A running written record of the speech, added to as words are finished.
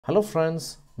Hello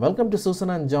friends, welcome to Susan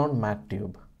and John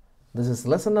MathTube. This is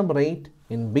lesson number 8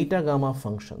 in beta gamma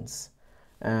functions,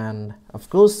 and of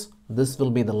course this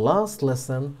will be the last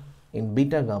lesson in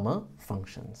beta gamma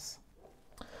functions.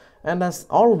 And as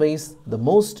always, the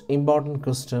most important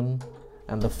question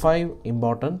and the 5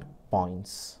 important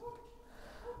points.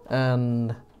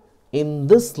 And in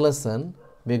this lesson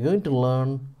we are going to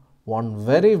learn one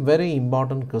very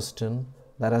important question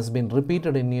that has been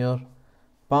repeated in your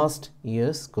past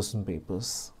year's question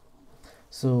papers.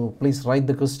 So please write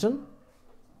the question.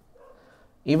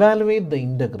 Evaluate the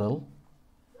integral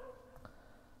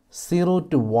 0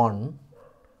 to 1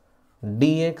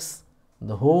 dx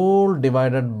the whole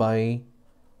divided by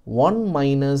 1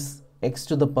 minus x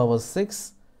to the power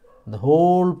 6 the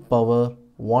whole power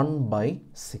 1 by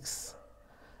 6.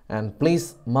 And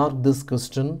please mark this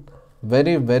question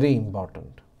very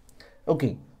important.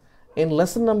 Okay. In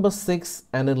lesson number 6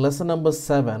 and in lesson number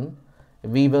 7,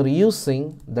 we were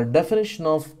using the definition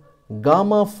of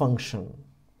gamma function.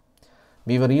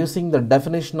 We were using the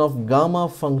definition of gamma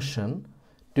function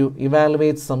to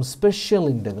evaluate some special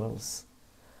integrals.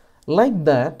 Like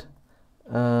that,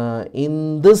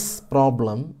 in this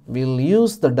problem, we will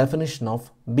use the definition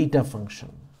of beta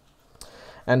function.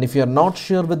 And if you are not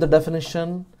sure with the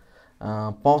definition,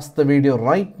 pause the video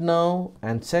right now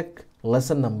and check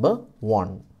lesson number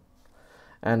 1.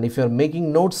 And if you are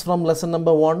making notes from lesson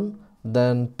number 1,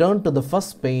 then turn to the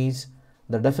first page.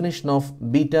 The definition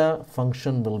of beta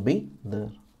function will be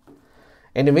there.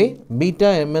 Anyway,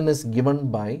 beta mn is given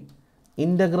by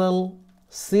integral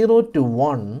 0 to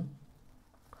 1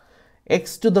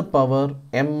 x to the power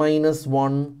m minus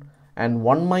 1 and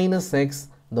 1 minus x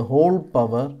the whole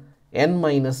power n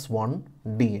minus 1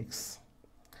 dx.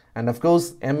 And of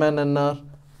course, m and n are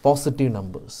positive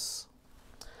numbers.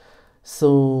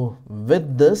 So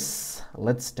with this,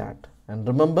 let's start. And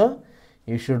remember,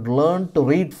 you should learn to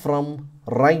read from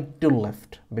right to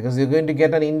left, because you're going to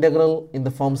get an integral in the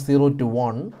form 0 to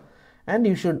 1, and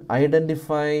you should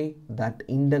identify that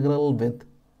integral with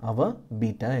our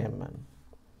beta mn.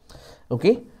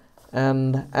 Okay,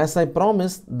 and as I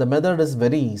promised, the method is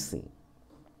very easy.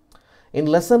 In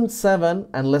lesson 7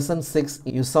 and lesson 6,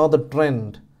 you saw the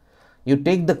trend. You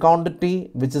take the quantity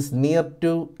which is near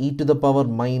to e to the power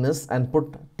minus and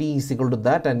put t is equal to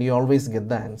that, and you always get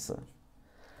the answer.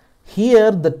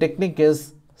 Here the technique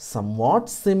is somewhat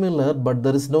similar, but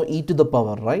there is no e to the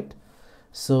power, right?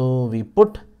 So we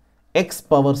put x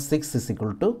power 6 is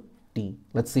equal to t.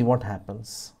 Let's see what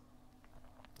happens.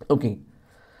 Okay,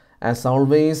 as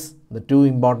always, the two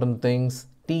important things,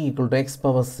 t equal to x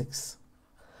power 6.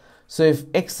 So if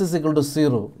x is equal to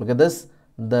 0, look at this.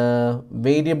 The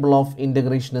variable of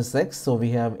integration is x, so we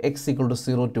have x equal to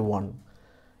 0 to 1.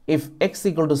 If x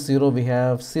equal to 0, we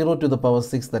have 0 to the power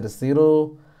 6, that is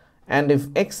 0. And if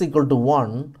x equal to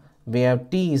 1, we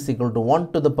have t is equal to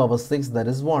 1 to the power 6, that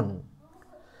is 1.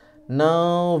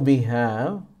 Now we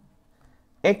have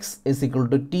x is equal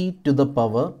to t to the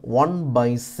power 1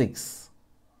 by 6.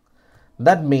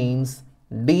 That means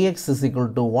dx is equal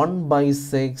to 1 by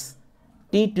 6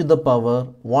 t to the power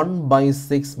 1 by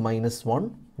 6 minus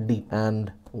 1 d.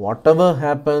 And whatever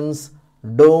happens,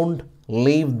 don't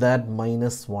leave that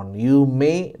minus 1. You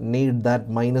may need that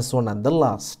minus 1 at the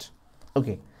last.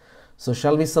 Okay, so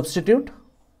shall we substitute?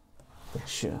 Yeah,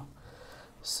 sure.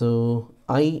 So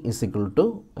I is equal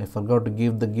to, I forgot to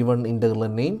give the given integral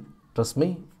name. Trust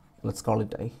me, let's call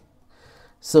it I.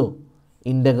 So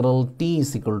integral t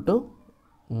is equal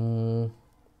to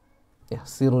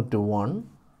 0 to 1.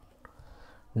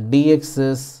 Dx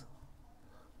is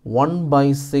 1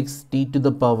 by 6 t to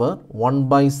the power 1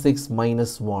 by 6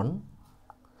 minus 1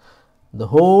 the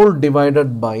whole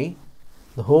divided by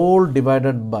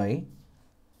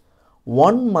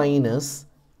 1 minus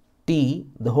t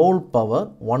the whole power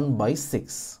 1 by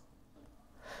 6.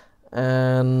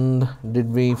 And did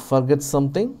we forget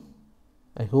something?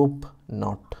 I hope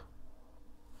not.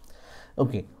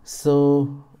 Okay,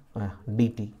 so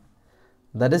dt,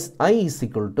 that is I is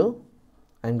equal to,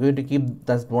 I'm going to keep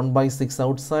that 1 by 6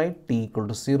 outside, t equal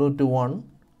to 0 to 1,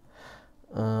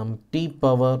 t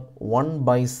power 1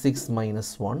 by 6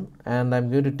 minus 1, and I'm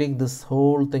going to take this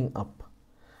whole thing up.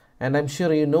 And I'm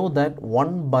sure you know that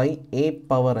 1 by a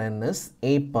power n is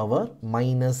a power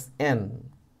minus n.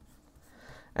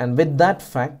 And with that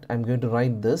fact, I'm going to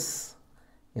write this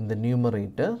in the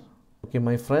numerator. Okay,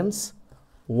 my friends,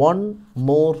 one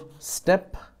more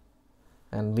step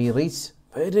and we reach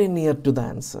very near to the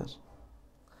answer.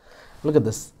 Look at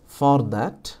this. For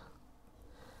that,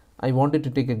 I wanted to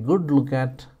take a good look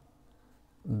at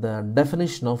the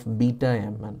definition of beta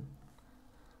mn.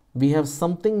 We have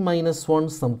something minus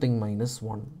 1, something minus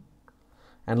 1.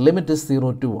 and limit is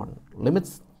 0 to 1.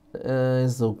 Limits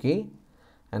is okay,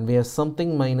 and we have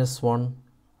something minus 1.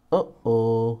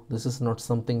 This is not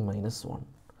something minus 1.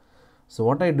 So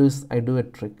what I do is I do a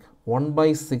trick. 1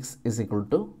 by 6 is equal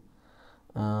to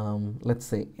let's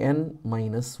say n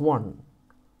minus 1.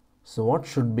 So what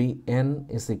should be n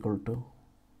is equal to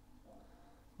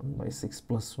 1 by 6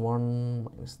 plus 1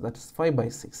 minus, that is 5 by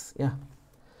 6. Yeah.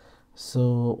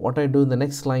 So what I do in the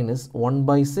next line is 1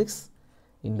 by 6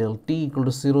 into t equal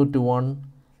to 0 to 1,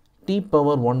 t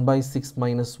power 1 by 6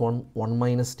 minus 1, 1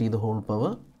 minus t the whole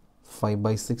power, 5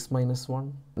 by 6 minus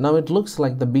 1. Now it looks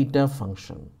like the beta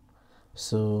function.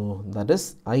 So that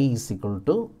is I is equal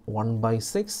to 1 by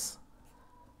 6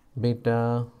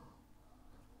 beta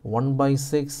 1 by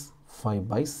 6 5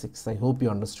 by 6. I hope you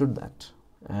understood that.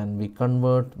 And we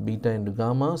convert beta into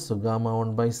gamma. So gamma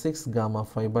 1 by 6, gamma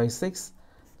 5 by 6,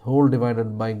 whole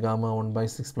divided by gamma 1 by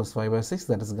 6 plus 5 by 6,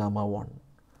 that is gamma 1.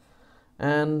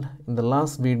 And in the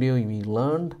last video we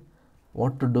learned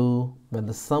what to do when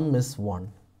the sum is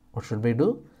 1. What should we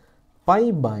do?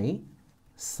 Pi by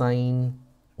sine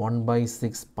 1 by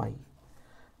 6 pi,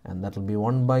 and that will be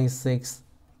 1 by 6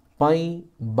 pi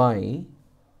by,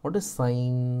 what is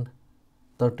sine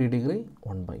 30 degree?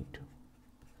 1 by 2.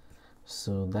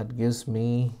 So that gives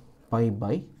me pi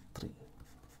by 3.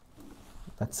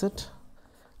 That's it.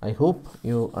 I hope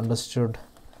you understood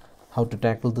how to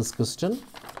tackle this question.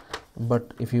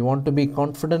 But if you want to be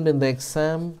confident in the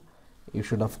exam, you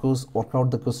should of course work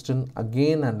out the question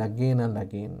again and again and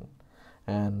again.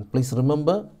 And please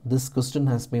remember, this question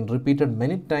has been repeated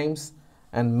many times,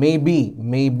 and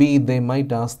maybe they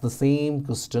might ask the same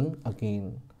question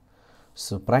again.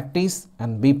 So practice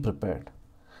and be prepared.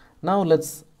 Now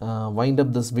let's wind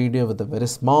up this video with a very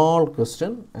small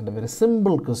question and a very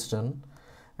simple question.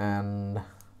 And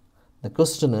the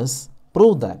question is,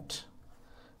 prove that.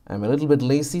 I'm a little bit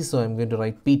lazy, so I'm going to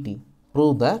write PT.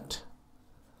 Prove that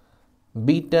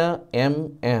beta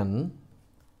mn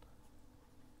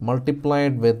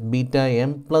multiplied with beta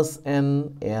m plus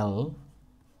n l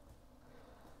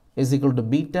is equal to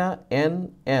beta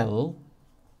n l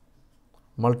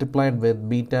multiplied with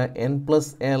beta n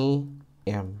plus l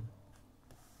m.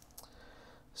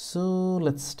 So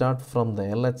let's start from the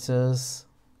LHS.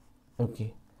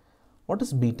 Okay, what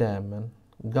is beta mn?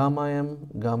 Gamma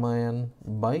n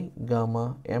by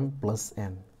gamma m plus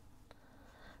n,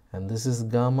 and this is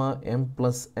gamma m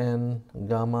plus n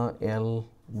gamma l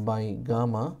by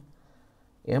gamma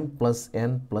m plus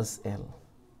n plus l,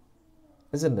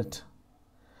 isn't it?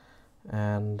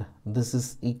 And this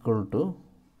is equal to,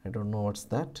 I don't know what's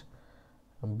that,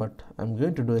 but I'm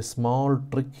going to do a small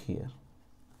trick here.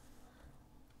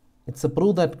 It's a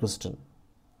prove that question.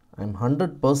 I'm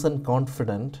 100%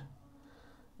 confident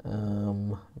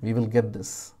we will get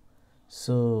this.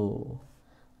 So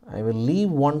I will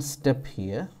leave one step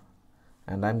here,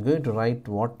 and I'm going to write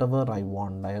whatever I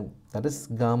want. That is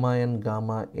gamma n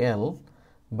gamma l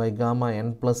by gamma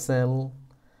n plus l,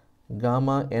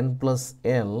 gamma n plus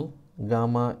l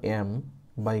gamma m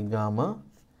by gamma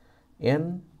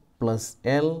n plus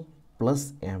l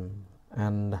plus m,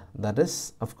 and that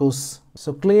is of course,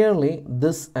 so clearly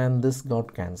this and this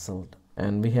got cancelled,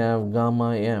 and we have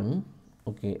gamma m.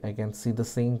 Okay, I can see the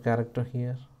same character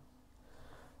here,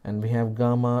 and we have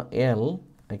gamma l.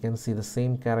 I can see the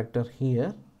same character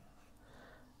here,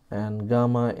 and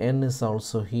gamma n is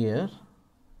also here,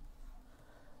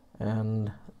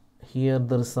 and here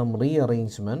there is some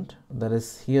rearrangement. That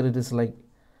is, here it is like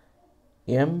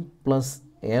m plus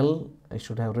l, I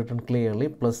should have written clearly,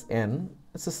 plus n.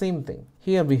 It's the same thing.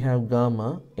 Here we have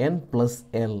gamma n plus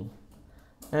l,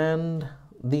 and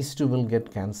these two will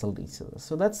get cancelled each other.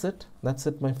 So that's it,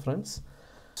 my friends.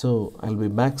 So I'll be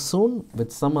back soon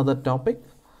with some other topic.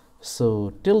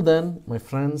 So till then, my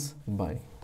friends, bye.